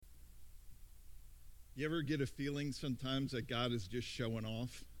You ever get a feeling sometimes that God is just showing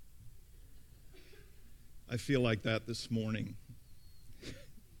off? I feel like that this morning.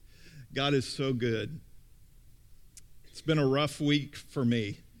 God is so good. It's been a rough week for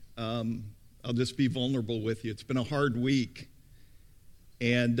me. I'll just be vulnerable with you. It's been a hard week.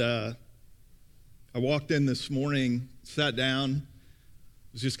 And I walked in this morning, sat down,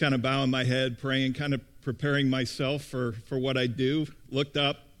 was just kind of bowing my head, praying, kind of preparing myself for what I do. Looked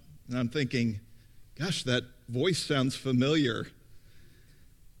up, and I'm thinking, gosh, that voice sounds familiar.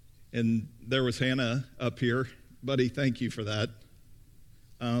 And there was Hannah up here. Buddy, thank you for that.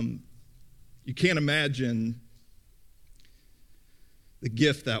 You can't imagine the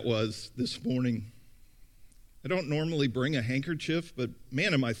gift that was this morning. I don't normally bring a handkerchief, but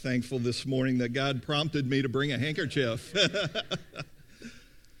man, am I thankful this morning that God prompted me to bring a handkerchief.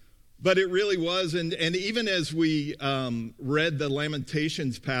 But it really was, and even as we read the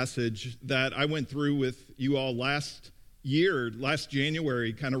Lamentations passage that I went through with you all last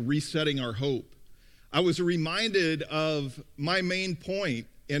January, kind of resetting our hope, I was reminded of my main point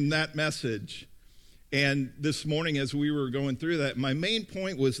in that message. And this morning as we were going through that, my main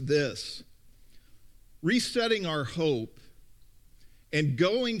point was this: resetting our hope and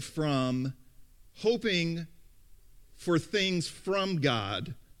going from hoping for things from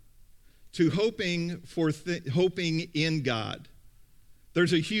God to hoping in God.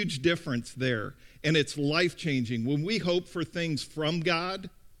 There's a huge difference there, and it's life-changing. When we hope for things from God,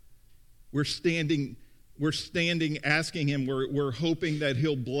 we're standing asking Him, we're hoping that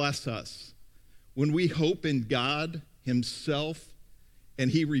He'll bless us. When we hope in God Himself and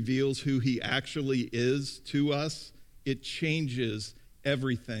He reveals who He actually is to us, it changes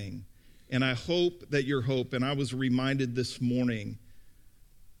everything. And I hope that your hope, and I was reminded this morning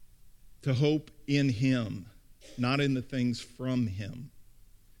to hope in Him, not in the things from Him.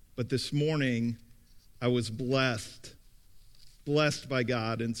 But this morning, I was blessed by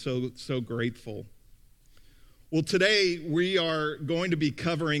God, and so grateful. Well, today we are going to be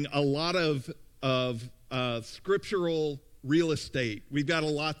covering a lot of scriptural real estate. We've got a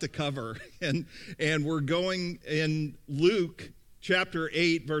lot to cover, and we're going in Luke chapter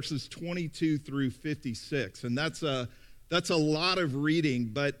 8, verses 22 through 56, and that's a lot of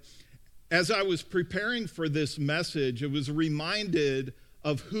reading. But as I was preparing for this message, I was reminded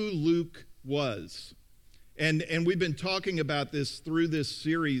of who Luke was. And we've been talking about this through this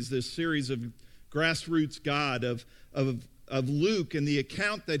series of Grassroots God, of Luke and the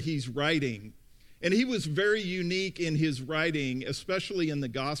account that he's writing. And he was very unique in his writing, especially in the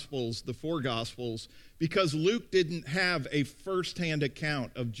Gospels, the four Gospels, because Luke didn't have a firsthand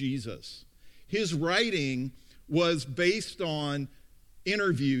account of Jesus. His writing was based on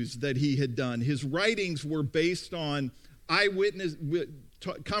interviews that he had done. His writings were based on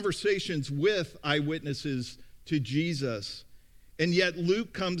conversations with eyewitnesses to Jesus. And yet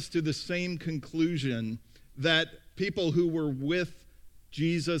Luke comes to the same conclusion that people who were with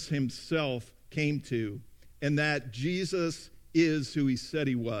Jesus himself came to, and that Jesus is who he said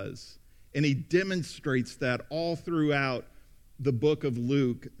he was. And he demonstrates that all throughout the book of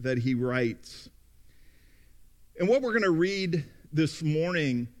Luke that he writes. And what we're going to read this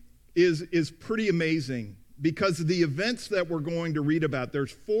morning is pretty amazing, because the events that we're going to read about,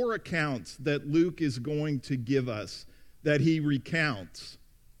 there's four accounts that Luke is going to give us that he recounts.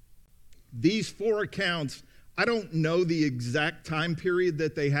 These four accounts, I don't know the exact time period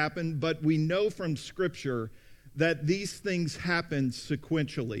that they happened, but we know from Scripture that these things happened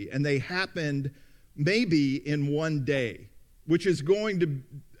sequentially, and they happened maybe in one day, which is going to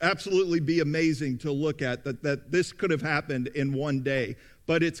absolutely be amazing to look at, that this could have happened in one day.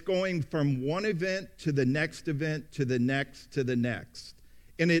 But it's going from one event to the next event to the next to the next.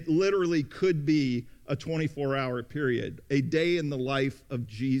 And it literally could be a 24-hour period, a day in the life of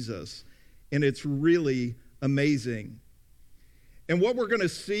Jesus. And it's really amazing. And what we're going to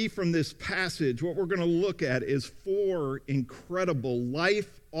see from this passage, what we're going to look at, is four incredible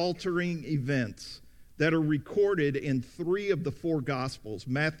life-altering events that are recorded in three of the four Gospels.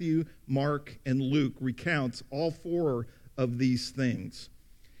 Matthew, Mark, and Luke recounts all four of these things.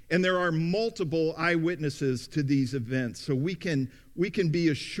 And there are multiple eyewitnesses to these events, so we can be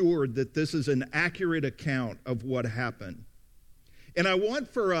assured that this is an accurate account of what happened. And I want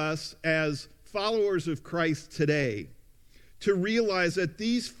for us as followers of Christ today to realize that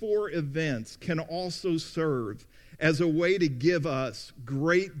these four events can also serve as a way to give us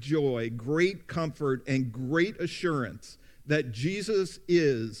great joy, great comfort, and great assurance that Jesus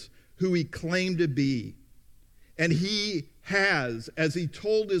is who he claimed to be. And he has, as he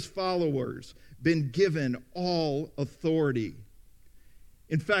told his followers, been given all authority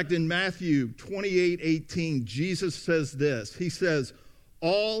In fact, in Matthew 28:18, Jesus says this. He says,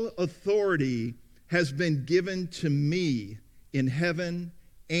 "All authority has been given to me in heaven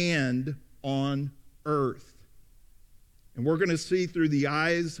and on earth." And we're going to see through the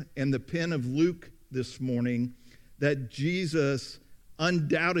eyes and the pen of Luke this morning that Jesus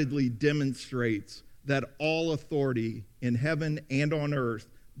undoubtedly demonstrates that all authority in heaven and on earth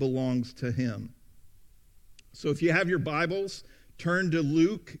belongs to him. So if you have your Bibles, turn to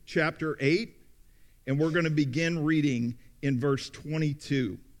Luke chapter 8, and we're going to begin reading in verse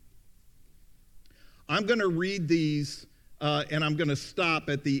 22. I'm going to read these, and I'm going to stop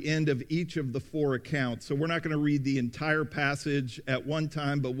at the end of each of the four accounts. So we're not going to read the entire passage at one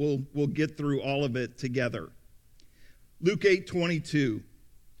time, but we'll get through all of it together. Luke 8:22.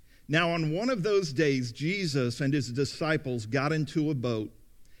 Now on one of those days, Jesus and his disciples got into a boat,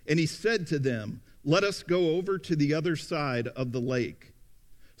 and he said to them, "Let us go over to the other side of the lake."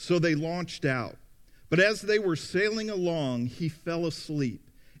 So they launched out. But as they were sailing along, he fell asleep,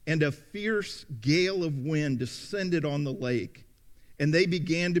 and a fierce gale of wind descended on the lake, and they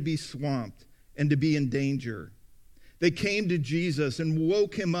began to be swamped and to be in danger. They came to Jesus and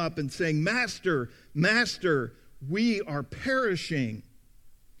woke him up and saying, "Master, Master, we are perishing."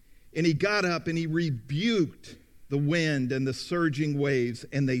 And he got up and he rebuked the wind and the surging waves,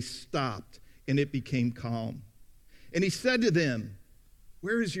 and they stopped, and it became calm. And he said to them,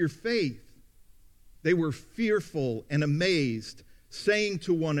 "Where is your faith?" They were fearful and amazed, saying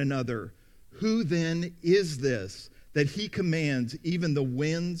to one another, "Who then is this that he commands even the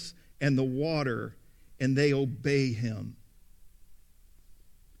winds and the water, and they obey him?"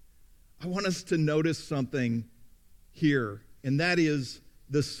 I want us to notice something here, and that is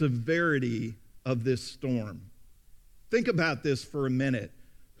the severity of this storm. Think about this for a minute.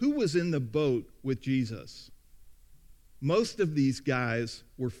 Who was in the boat with Jesus? Most of these guys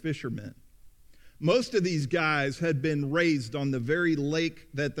were fishermen. Most of these guys had been raised on the very lake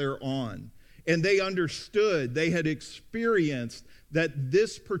that they're on. And they understood, they had experienced that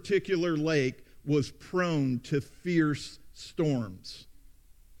this particular lake was prone to fierce storms.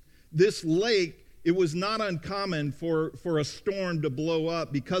 This lake, it was not uncommon for a storm to blow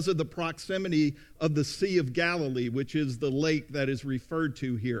up because of the proximity of the Sea of Galilee, which is the lake that is referred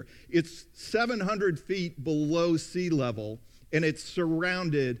to here. It's 700 feet below sea level, and it's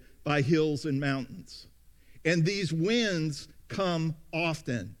surrounded by hills and mountains. And these winds come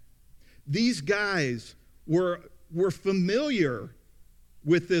often. These guys were familiar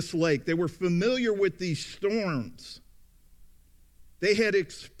with this lake. They were familiar with these storms. They had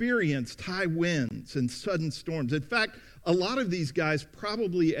experienced high winds and sudden storms. In fact, a lot of these guys,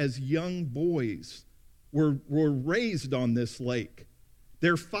 probably as young boys, were raised on this lake.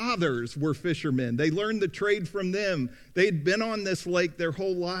 Their fathers were fishermen. They learned the trade from them. They'd been on this lake their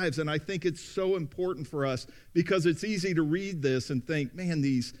whole lives, and I think it's so important for us because it's easy to read this and think, man,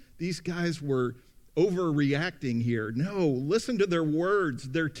 these guys were overreacting here. No, listen to their words,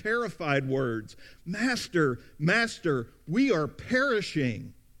 their terrified words. "Master, Master, we are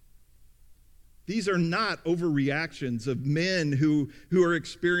perishing." These are not overreactions of men who are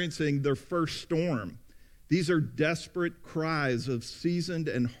experiencing their first storm. These are desperate cries of seasoned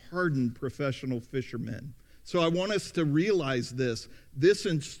and hardened professional fishermen. So I want us to realize this. This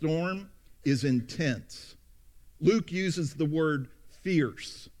storm is intense. Luke uses the word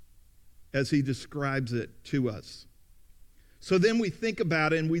fierce as he describes it to us. So then we think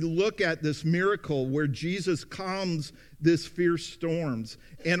about it and we look at this miracle where Jesus calms this fierce storms.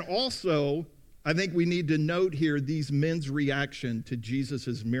 And also, I think we need to note here these men's reaction to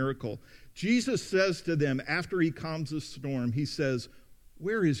Jesus' miracle. Jesus says to them after he calms the storm, he says,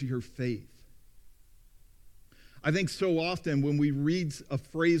 "Where is your faith?" I think so often when we read a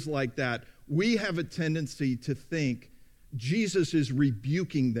phrase like that, we have a tendency to think Jesus is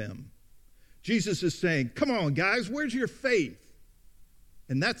rebuking them. Jesus is saying, "Come on, guys, where's your faith?"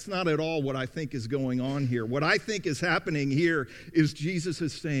 And that's not at all what I think is going on here. What I think is happening here is Jesus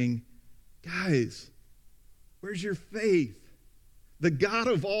is saying, "Guys, where's your faith? The God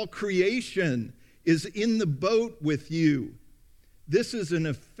of all creation is in the boat with you." This is an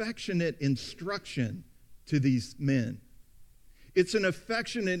affectionate instruction to these men. It's an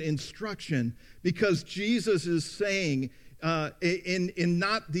affectionate instruction because Jesus is saying, in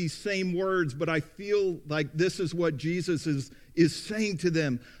not these same words, but I feel like this is what Jesus is saying to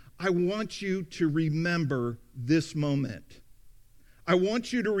them. I want you to remember this moment. I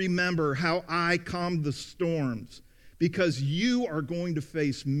want you to remember how I calmed the storms, because you are going to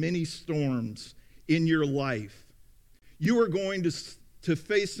face many storms in your life. You are going to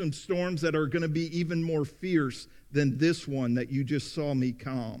face some storms that are going to be even more fierce than this one that you just saw me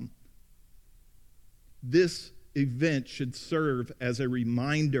calm. This event should serve as a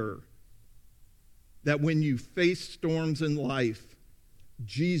reminder that when you face storms in life,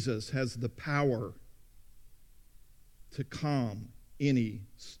 Jesus has the power to calm any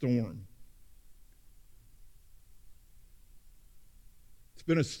storm. It's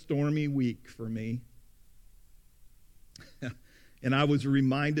been a stormy week for me. And I was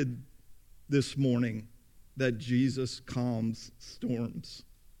reminded this morning that Jesus calms storms.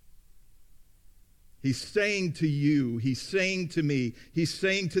 He's saying to you, he's saying to me, he's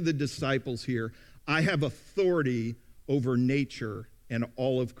saying to the disciples here, I have authority over nature and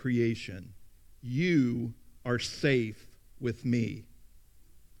all of creation. You are safe with me.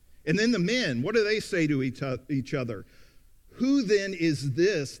 And then the men, what do they say to each other? Who then is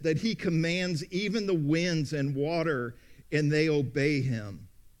this that he commands even the winds and water, and they obey him?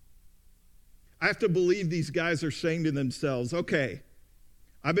 I have to believe these guys are saying to themselves, okay,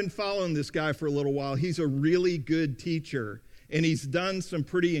 I've been following this guy for a little while. He's a really good teacher, and he's done some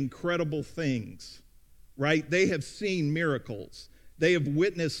pretty incredible things, right? They have seen miracles. They have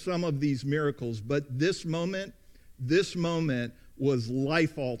witnessed some of these miracles, but this moment was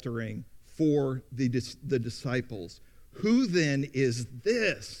life-altering for the disciples. Who then is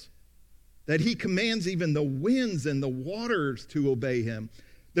this that he commands even the winds and the waters to obey him?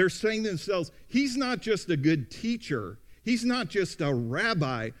 They're saying to themselves, he's not just a good teacher. He's not just a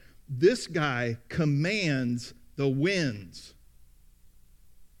rabbi. This guy commands the winds.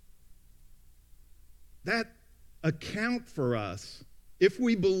 That account for us, if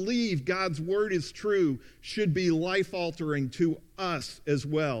we believe God's word is true, should be life-altering to us as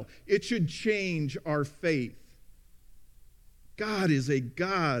well. It should change our faith. God is a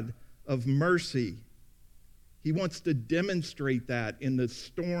God of mercy. He wants to demonstrate that in the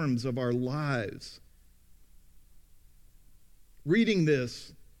storms of our lives. Reading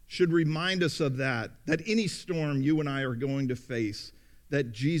this should remind us of that any storm you and I are going to face,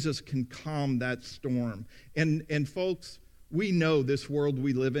 that Jesus can calm that storm. And folks, we know this world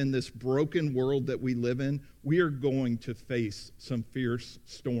we live in, this broken world that we live in, we are going to face some fierce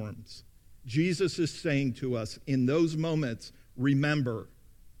storms. Jesus is saying to us in those moments, remember,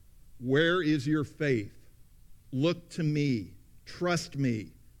 where is your faith? Look to me. Trust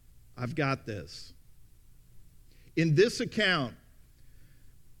me. I've got this. In this account,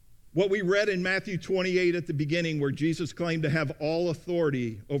 what we read in Matthew 28 at the beginning, where Jesus claimed to have all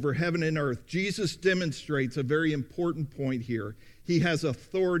authority over heaven and earth, Jesus demonstrates a very important point here. He has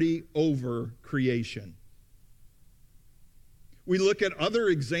authority over creation. We look at other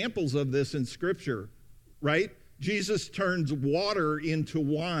examples of this in Scripture, right? Jesus turns water into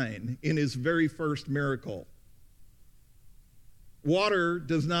wine in his very first miracle. Water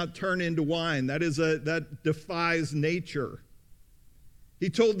does not turn into wine. That defies nature. He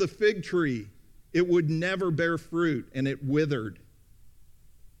told the fig tree it would never bear fruit, and it withered.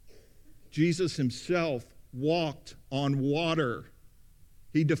 Jesus himself walked on water.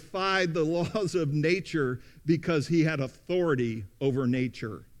 He defied the laws of nature because he had authority over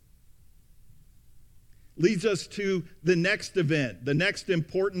nature. Leads us to the next event, the next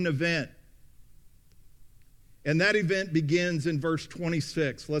important event. And that event begins in verse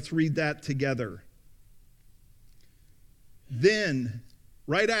 26. Let's read that together. Then,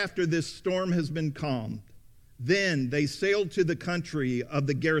 right after this storm has been calmed, then they sailed to the country of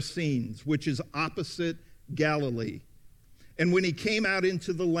the Gerasenes, which is opposite Galilee. And when he came out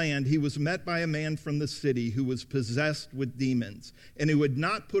into the land, he was met by a man from the city who was possessed with demons, and who had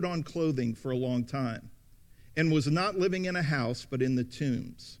not put on clothing for a long time, and was not living in a house, but in the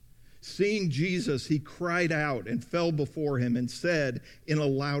tombs. Seeing Jesus, he cried out and fell before him and said in a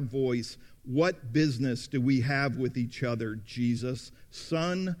loud voice, "What business do we have with each other, Jesus,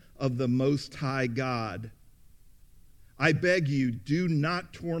 Son of the Most High God? I beg you, do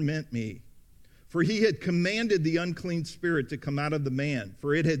not torment me." For he had commanded the unclean spirit to come out of the man,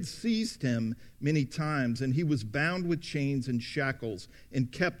 for it had seized him many times, and he was bound with chains and shackles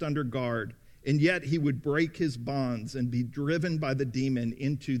and kept under guard. And yet he would break his bonds and be driven by the demon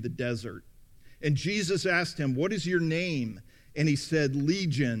into the desert. And Jesus asked him, "What is your name?" And he said,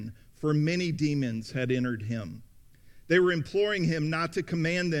 "Legion," for many demons had entered him. They were imploring him not to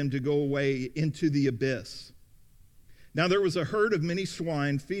command them to go away into the abyss. Now there was a herd of many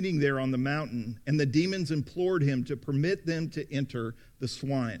swine feeding there on the mountain, and the demons implored him to permit them to enter the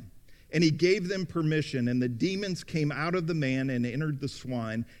swine. And he gave them permission, and the demons came out of the man and entered the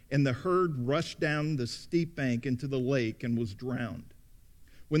swine, and the herd rushed down the steep bank into the lake and was drowned.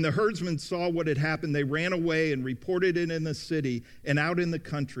 When the herdsmen saw what had happened, they ran away and reported it in the city and out in the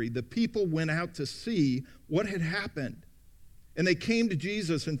country. The people went out to see what had happened. And they came to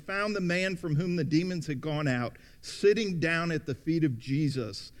Jesus and found the man from whom the demons had gone out, sitting down at the feet of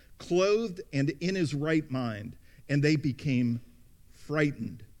Jesus, clothed and in his right mind. And they became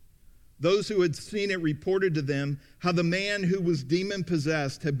frightened. Those who had seen it reported to them how the man who was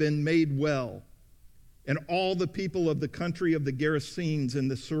demon-possessed had been made well. And all the people of the country of the Gerasenes and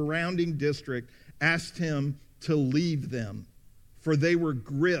the surrounding district asked him to leave them, for they were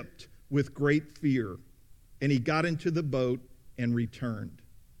gripped with great fear. And he got into the boat and returned.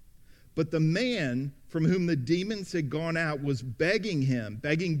 But the man from whom the demons had gone out was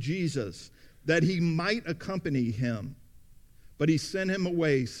begging Jesus, that he might accompany him. But he sent him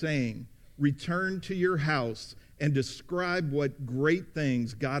away, saying, "Return to your house and describe what great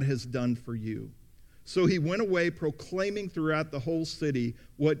things God has done for you." So he went away, proclaiming throughout the whole city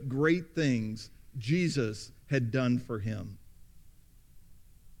what great things Jesus had done for him.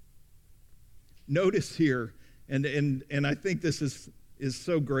 Notice here, and I think this is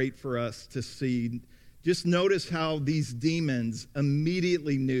so great for us to see, just notice how these demons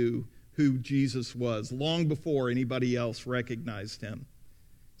immediately knew who Jesus was, long before anybody else recognized him.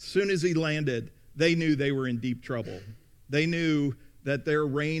 As soon as he landed, they knew they were in deep trouble. They knew that their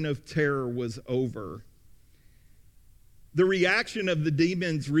reign of terror was over. The reaction of the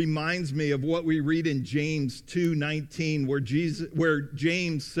demons reminds me of what we read in James 2:19, where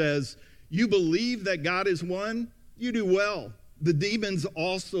James says, "You believe that God is one? You do well. The demons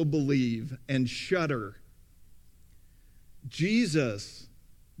also believe and shudder." Jesus,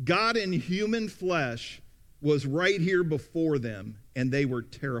 God in human flesh, was right here before them, and they were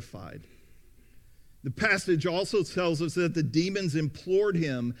terrified. The passage also tells us that the demons implored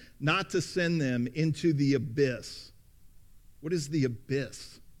him not to send them into the abyss. What is the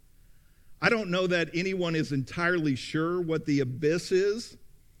abyss? I don't know that anyone is entirely sure what the abyss is.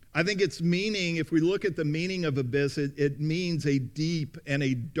 I think its meaning, if we look at the meaning of abyss, it means a deep and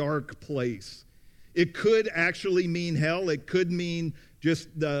a dark place. It could actually mean hell. It could mean just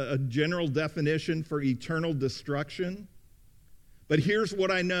a general definition for eternal destruction. But here's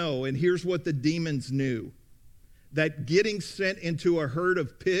what I know, and here's what the demons knew. That getting sent into a herd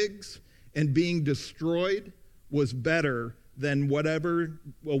of pigs and being destroyed was better than whatever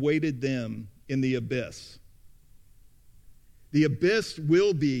awaited them in the abyss. The abyss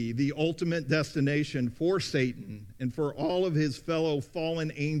will be the ultimate destination for Satan and for all of his fellow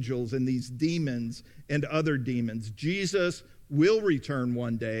fallen angels and these demons and other demons. Jesus will return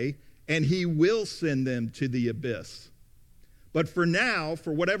one day, and he will send them to the abyss. But for now,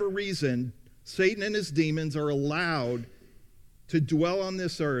 for whatever reason, Satan and his demons are allowed to dwell on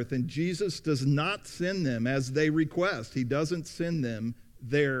this earth, and Jesus does not send them as they request. He doesn't send them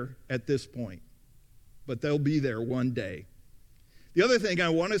there at this point, but they'll be there one day. The other thing I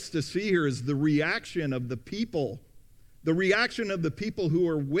want us to see here is the reaction of the people. The reaction of the people who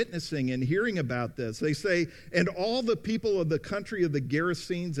are witnessing and hearing about this. They say, "And all the people of the country of the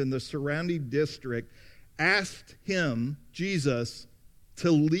Gerasenes and the surrounding district asked him," Jesus,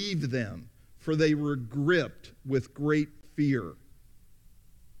 "to leave them, for they were gripped with great fear."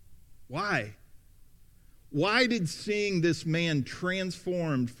 Why? Why did seeing this man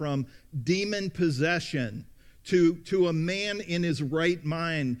transformed from demon possession to a man in his right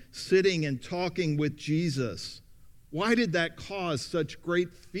mind sitting and talking with Jesus, why did that cause such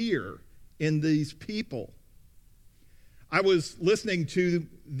great fear in these people? I was listening to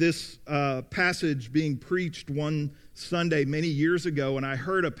this passage being preached one Sunday many years ago, and I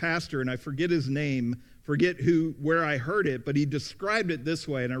heard a pastor, and I forget his name, where I heard it, but he described it this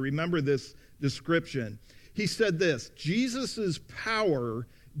way, and I remember this description. He said this: Jesus' power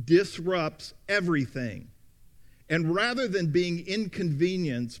disrupts everything. And rather than being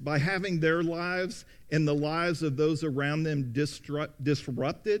inconvenienced by having their lives and the lives of those around them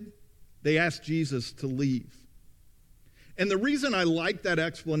disrupted, they asked Jesus to leave. And the reason I like that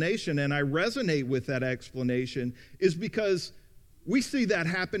explanation and I resonate with that explanation is because we see that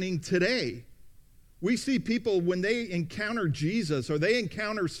happening today. We see people, when they encounter Jesus or they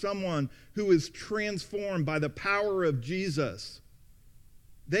encounter someone who is transformed by the power of Jesus,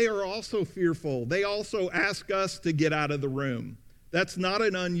 they are also fearful. They also ask us to get out of the room. That's not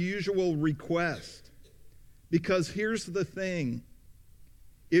an unusual request. Because here's the thing.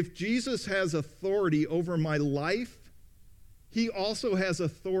 If Jesus has authority over my life, he also has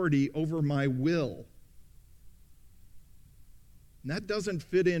authority over my will. And that doesn't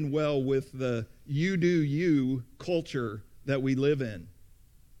fit in well with the you do you culture that we live in.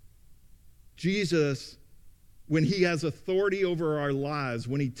 Jesus when he has authority over our lives,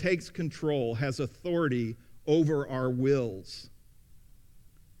 when he takes control, has authority over our wills.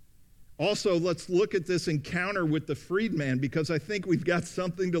 Also, let's look at this encounter with the freedman, because I think we've got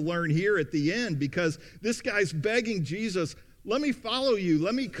something to learn here at the end, because this guy's begging Jesus, let me follow you,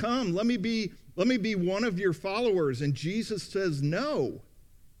 let me come, let me be one of your followers. And Jesus says no. It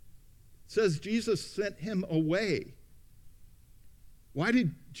says Jesus sent him away. Why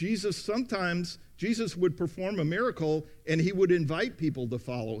did sometimes Jesus would perform a miracle and he would invite people to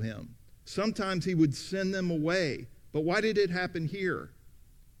follow him. Sometimes he would send them away. But why did it happen here?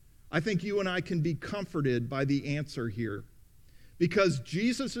 I think you and I can be comforted by the answer here. Because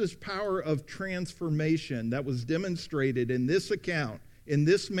Jesus' power of transformation that was demonstrated in this account, in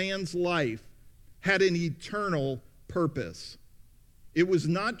this man's life, had an eternal purpose. It was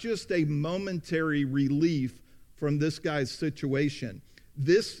not just a momentary relief from this guy's situation.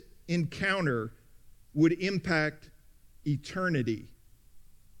 This encounter would impact eternity.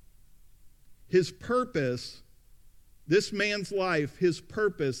 His purpose, this man's life, his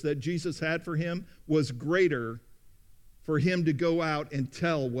purpose that Jesus had for him was greater for him to go out and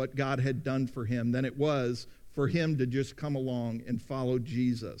tell what God had done for him than it was for him to just come along and follow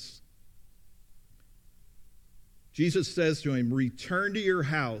Jesus. Jesus says to him, return to your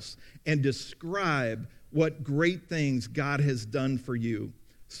house and describe what great things God has done for you.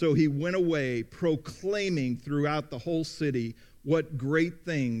 So he went away proclaiming throughout the whole city what great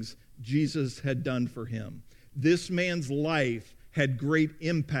things Jesus had done for him. This man's life had great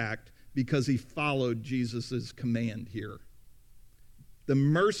impact because he followed Jesus' command here. The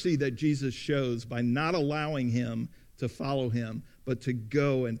mercy that Jesus shows by not allowing him to follow him, but to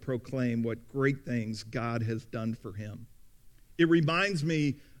go and proclaim what great things God has done for him. It reminds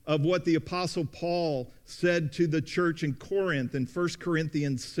me of what the Apostle Paul said to the church in Corinth in 1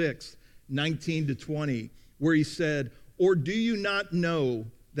 Corinthians 6, 19 to 20, where he said, or do you not know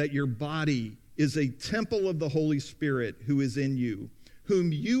that your body is a temple of the Holy Spirit who is in you,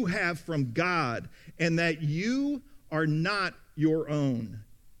 whom you have from God, and that you are not your own?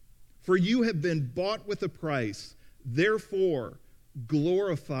 For you have been bought with a price. Therefore,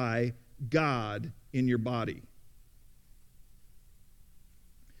 glorify God in your body.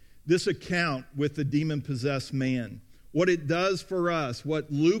 This account with the demon-possessed man, what it does for us,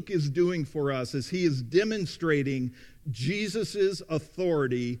 what Luke is doing for us, is he is demonstrating Jesus'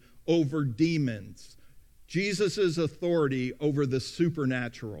 authority over demons, Jesus' authority over the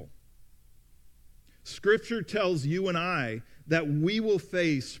supernatural. Scripture tells you and I that we will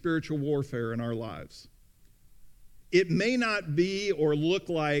face spiritual warfare in our lives. It may not be or look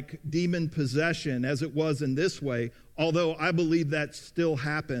like demon possession as it was in this way, although I believe that still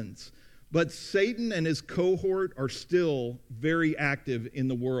happens. But Satan and his cohort are still very active in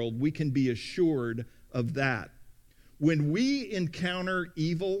the world. We can be assured of that. When we encounter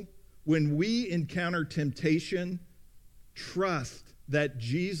evil, when we encounter temptation, trust that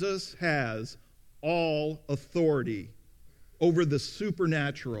Jesus has all authority over the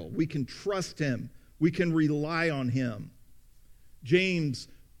supernatural. We can trust him. We can rely on him. James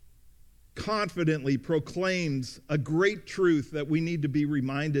confidently proclaims a great truth that we need to be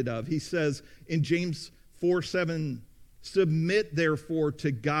reminded of. He says in James 4:7, submit therefore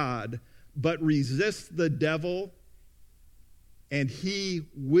to God, but resist the devil, and he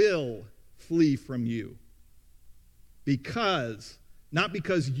will flee from you. Not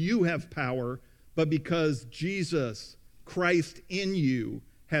because you have power, but because Jesus, Christ in you,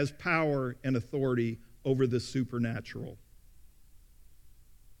 has power and authority over the supernatural.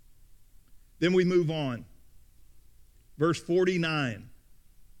 Then we move on. Verse 49,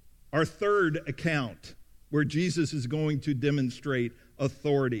 our third account where Jesus is going to demonstrate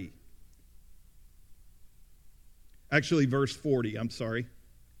authority. Actually, verse 40, I'm sorry.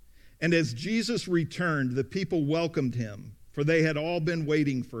 And as Jesus returned, the people welcomed him, for they had all been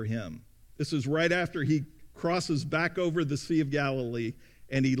waiting for him. This is right after he crosses back over the Sea of Galilee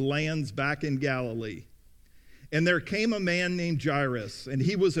and he lands back in Galilee. And there came a man named Jairus, and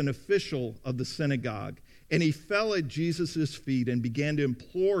he was an official of the synagogue. And he fell at Jesus' feet and began to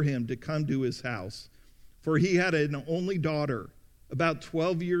implore him to come to his house. For he had an only daughter, about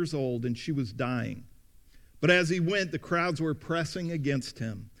 12 years old, and she was dying. But as he went, the crowds were pressing against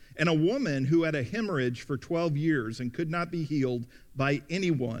him. And a woman who had a hemorrhage for 12 years and could not be healed by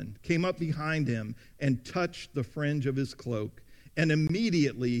anyone came up behind him and touched the fringe of his cloak. And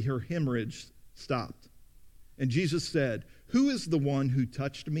immediately her hemorrhage stopped. And Jesus said, who is the one who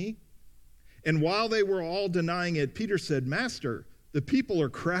touched me? And while they were all denying it, Peter said, Master, the people are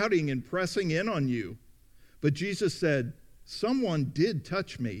crowding and pressing in on you. But Jesus said, someone did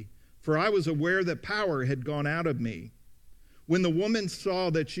touch me, for I was aware that power had gone out of me. When the woman saw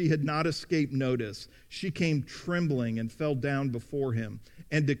that she had not escaped notice, she came trembling and fell down before him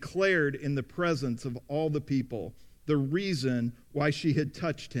and declared in the presence of all the people the reason why she had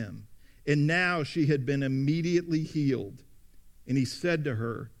touched him. And now she had been immediately healed. And he said to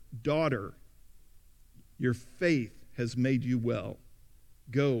her, "Daughter, your faith has made you well.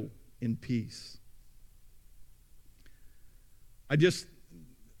 Go in peace."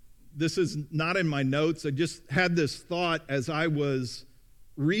 This is not in my notes. I just had this thought as I was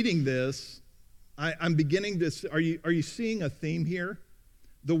reading this. I'm beginning to, are you seeing a theme here?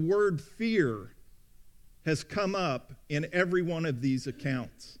 The word fear has come up in every one of these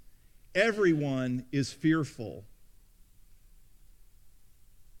accounts. Everyone is fearful.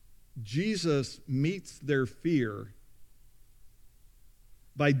 Jesus meets their fear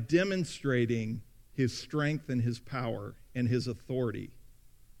by demonstrating his strength and his power and his authority.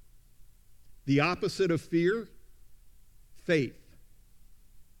 The opposite of fear, faith.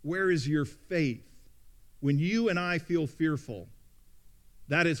 Where is your faith? When you and I feel fearful,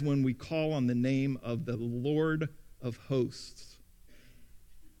 that is when we call on the name of the Lord of hosts,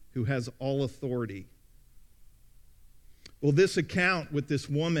 who has all authority. Well, this account with this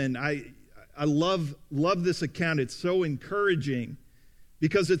woman, I love this account. It's so encouraging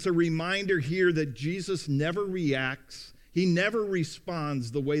because it's a reminder here that Jesus never reacts. He never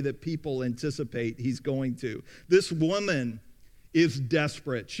responds the way that people anticipate he's going to. This woman is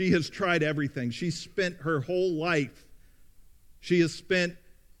desperate. She has tried everything. She's spent her whole life. She has spent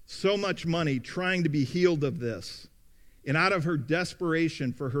so much money trying to be healed of this. And out of her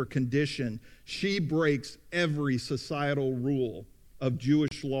desperation for her condition, she breaks every societal rule of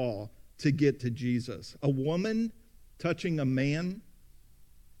Jewish law to get to Jesus. A woman touching a man?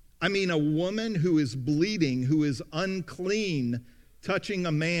 I mean, a woman who is bleeding, who is unclean, touching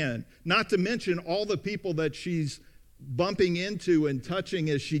a man. Not to mention all the people that she's bumping into and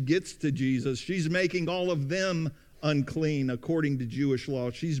touching as she gets to Jesus. She's making all of them unclean according to Jewish law.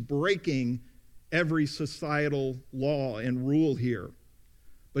 She's breaking every societal law and rule here.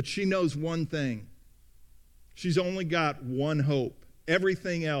 But she knows one thing. She's only got one hope.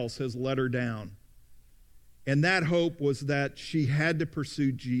 Everything else has let her down. And that hope was that she had to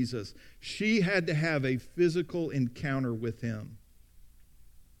pursue Jesus. She had to have a physical encounter with him.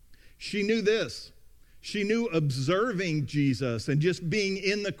 She knew this. She knew observing Jesus and just being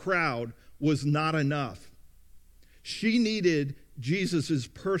in the crowd was not enough. She needed Jesus'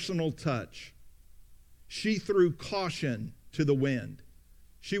 personal touch. She threw caution to the wind.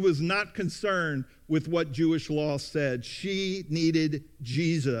 She was not concerned with what Jewish law said. She needed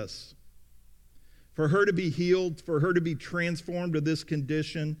Jesus. For her to be healed, for her to be transformed to this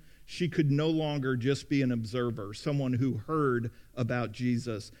condition, she could no longer just be an observer, someone who heard about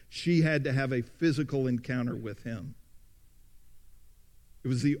Jesus. She had to have a physical encounter with him. It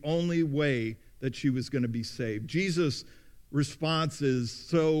was the only way that she was going to be saved. Jesus' response is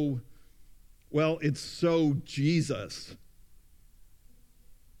it's so Jesus.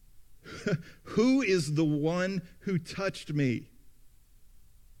 Who is the one who touched me?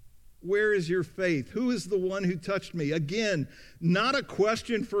 Where is your faith? Who is the one who touched me? Again, not a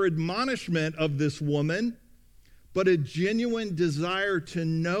question for admonishment of this woman, but a genuine desire to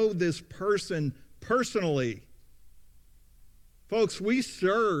know this person personally. Folks, we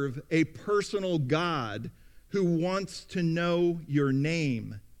serve a personal God who wants to know your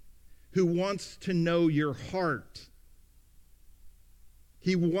name, who wants to know your heart.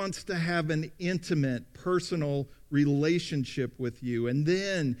 He wants to have an intimate, personal relationship with you. And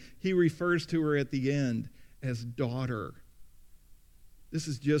then he refers to her at the end as daughter. This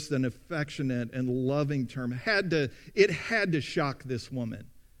is just an affectionate and loving term. It had to shock this woman.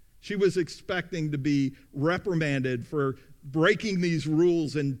 She was expecting to be reprimanded for breaking these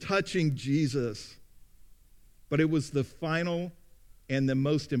rules and touching Jesus. But it was the final and the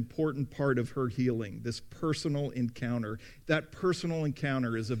most important part of her healing, this personal encounter. That personal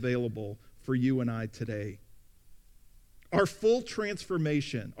encounter is available for you and I today. Our full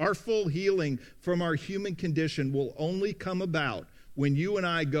transformation, our full healing from our human condition will only come about when you and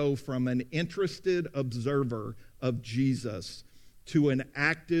I go from an interested observer of Jesus to an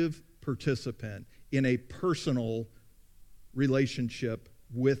active participant in a personal relationship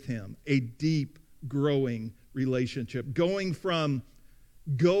with him, a deep, growing relationship, going from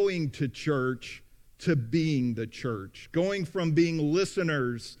going to church to being the church, going from being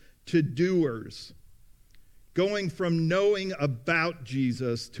listeners to doers, going from knowing about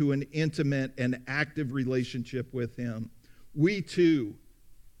Jesus to an intimate and active relationship with him. We too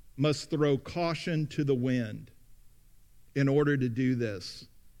must throw caution to the wind in order to do this.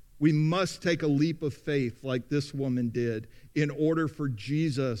 We must take a leap of faith like this woman did in order for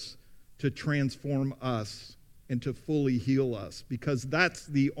Jesus to transform us and to fully heal us, because that's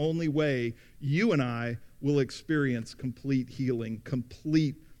the only way you and I will experience complete healing,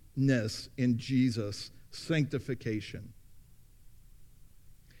 completeness in Jesus, sanctification.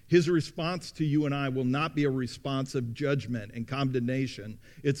 His response to you and I will not be a response of judgment and condemnation.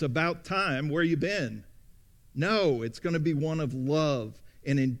 It's about time, where you been? No, it's going to be one of love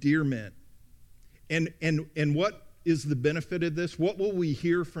and endearment. And what is the benefit of this? What will we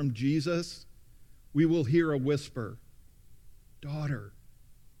hear from Jesus? We will hear a whisper, daughter,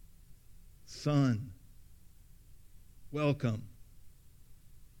 son, welcome.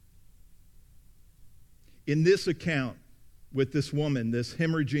 In this account with this woman, this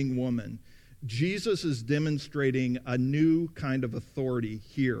hemorrhaging woman, Jesus is demonstrating a new kind of authority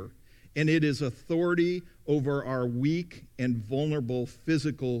here. And it is authority over our weak and vulnerable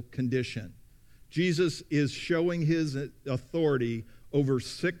physical condition. Jesus is showing his authority over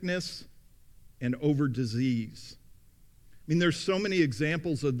sickness and over disease. I mean, there's so many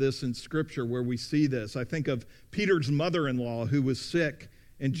examples of this in Scripture where we see this. I think of Peter's mother-in-law who was sick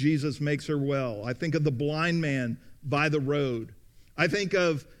and Jesus makes her well. I think of the blind man by the road. I think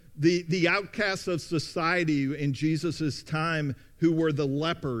of the outcasts of society in Jesus' time who were the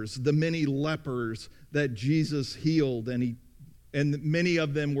lepers, the many lepers that Jesus healed, and many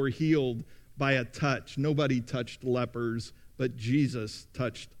of them were healed by a touch. Nobody touched lepers, but Jesus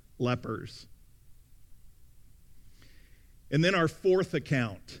touched lepers. And then our fourth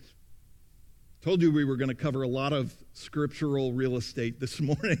account. Told you we were going to cover a lot of scriptural real estate this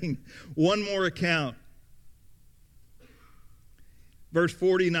morning. One more account. Verse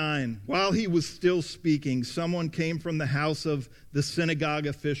 49, while he was still speaking, someone came from the house of the synagogue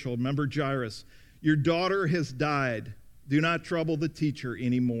official. Remember Jairus. Your daughter has died. Do not trouble the teacher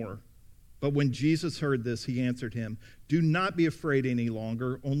anymore. But when Jesus heard this, he answered him, do not be afraid any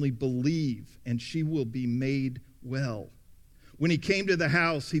longer, only believe, and she will be made well. When he came to the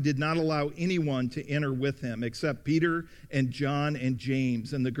house, he did not allow anyone to enter with him, except Peter and John and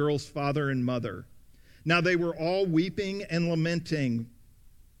James and the girl's father and mother. Now they were all weeping and lamenting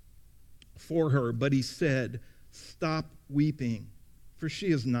for her, but he said, stop weeping, for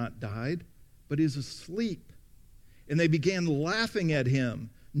she has not died, but is asleep. And they began laughing at him,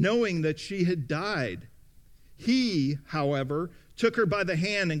 knowing that she had died. He, however, took her by the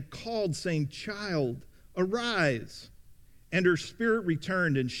hand and called, saying, child, arise. And her spirit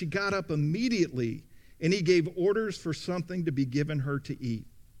returned, and she got up immediately, and he gave orders for something to be given her to eat.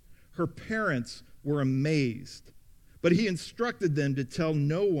 Her parents were amazed, but he instructed them to tell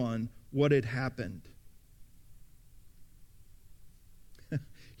no one what had happened.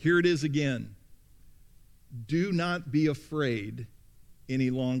 Here it is again. Do not be afraid any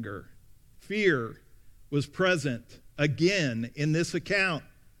longer. Fear was present again in this account.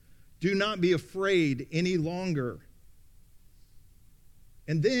 Do not be afraid any longer.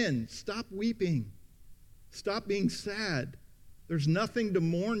 And then stop weeping. Stop being sad. There's nothing to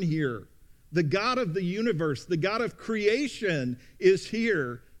mourn here. The God of the universe, the God of creation is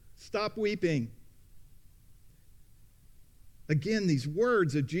here. Stop weeping. Again, these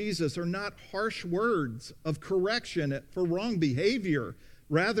words of Jesus are not harsh words of correction for wrong behavior.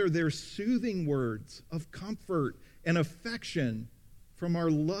 Rather, they're soothing words of comfort and affection from our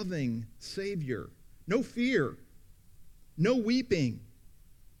loving Savior. No fear, no weeping.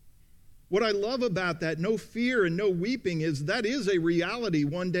 What I love about that, no fear and no weeping, is that is a reality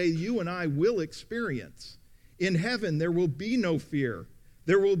one day you and I will experience. In heaven, there will be no fear.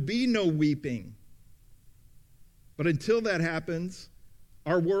 There will be no weeping. But until that happens,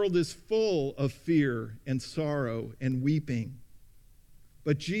 our world is full of fear and sorrow and weeping.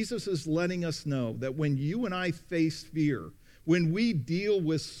 But Jesus is letting us know that when you and I face fear, when we deal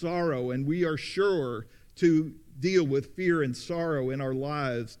with sorrow, and we are sure to deal with fear and sorrow in our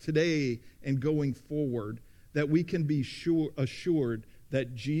lives today and going forward, that we can be assured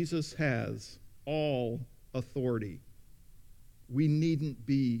that Jesus has all authority. We needn't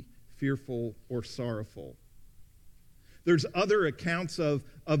be fearful or sorrowful. There's other accounts of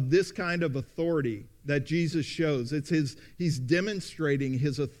this kind of authority that Jesus shows. He's demonstrating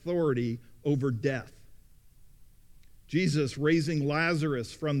his authority over death. Jesus raising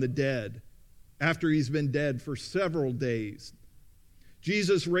Lazarus from the dead after he's been dead for several days.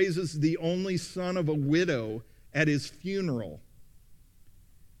 Jesus raises the only son of a widow at his funeral.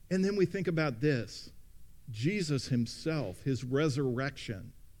 And then we think about this. Jesus himself, his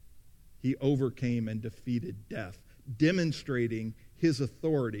resurrection, he overcame and defeated death, demonstrating his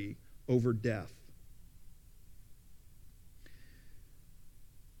authority over death.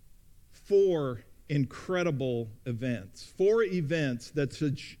 4 incredible events, 4 events that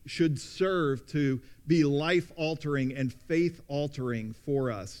should serve to be life-altering and faith-altering for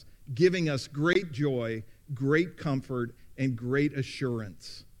us, giving us great joy, great comfort, and great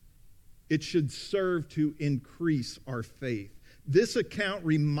assurance. It should serve to increase our faith. This account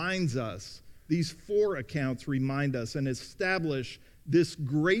reminds us, these 4 accounts remind us and establish this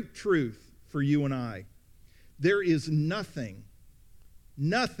great truth for you and I. There is nothing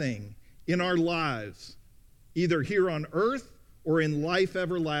in our lives, either here on earth or in life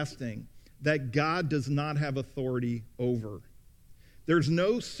everlasting, that God does not have authority over. There's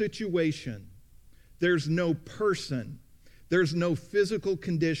no situation, there's no person, there's no physical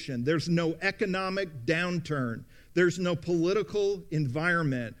condition, there's no economic downturn, there's no political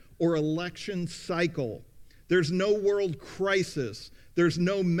environment or election cycle, there's no world crisis, there's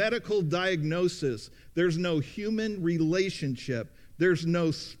no medical diagnosis, there's no human relationship, there's no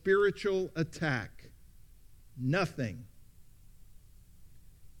spiritual attack. Nothing.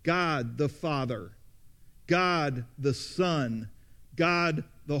 God the Father, God the Son, God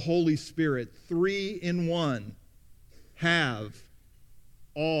the Holy Spirit, 3 in 1, have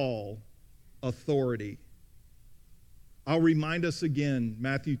all authority. I'll remind us again,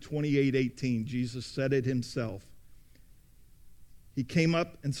 Matthew 28:18, Jesus said it himself. He came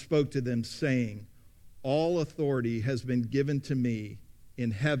up and spoke to them, saying, all authority has been given to me in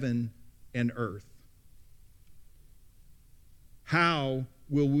heaven and earth. How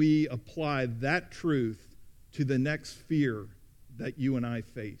will we apply that truth to the next fear that you and I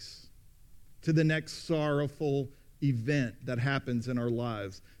face, to the next sorrowful event that happens in our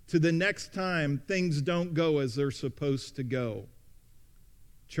lives, to the next time things don't go as they're supposed to go?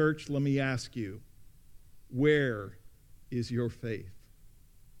 Church, let me ask you, where is your faith?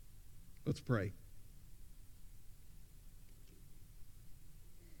 Let's pray.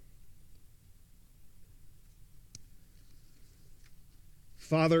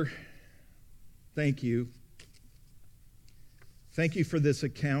 Father, thank you. Thank you for this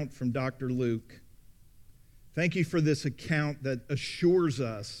account from Dr. Luke. Thank you for this account that assures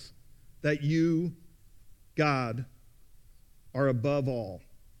us that you, God, are above all.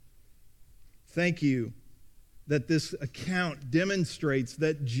 Thank you that this account demonstrates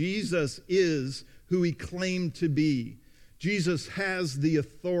that Jesus is who he claimed to be. Jesus has the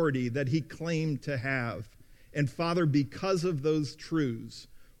authority that he claimed to have. And Father, because of those truths,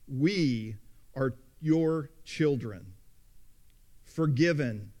 we are your children,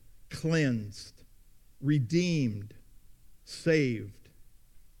 forgiven, cleansed, redeemed, saved.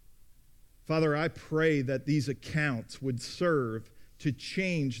 Father, I pray that these accounts would serve to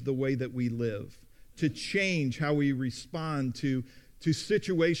change the way that we live, to change how we respond to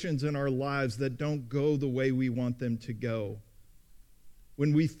situations in our lives that don't go the way we want them to go.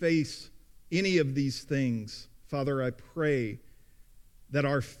 When we face any of these things, Father, I pray that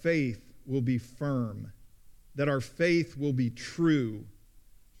our faith will be firm, that our faith will be true,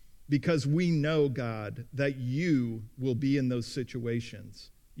 because we know, God, that you will be in those situations.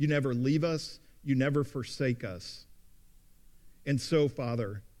 You never leave us. You never forsake us. And so,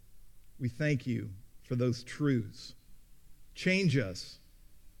 Father, we thank you for those truths. Change us.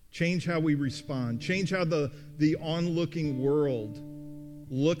 Change how we respond. Change how the onlooking world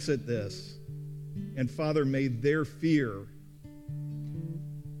looks at this. And Father, may their fear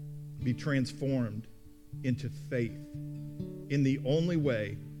be transformed into faith in the only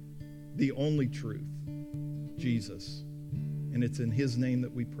way, the only truth, Jesus. And it's in his name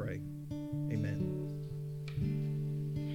that we pray. Amen.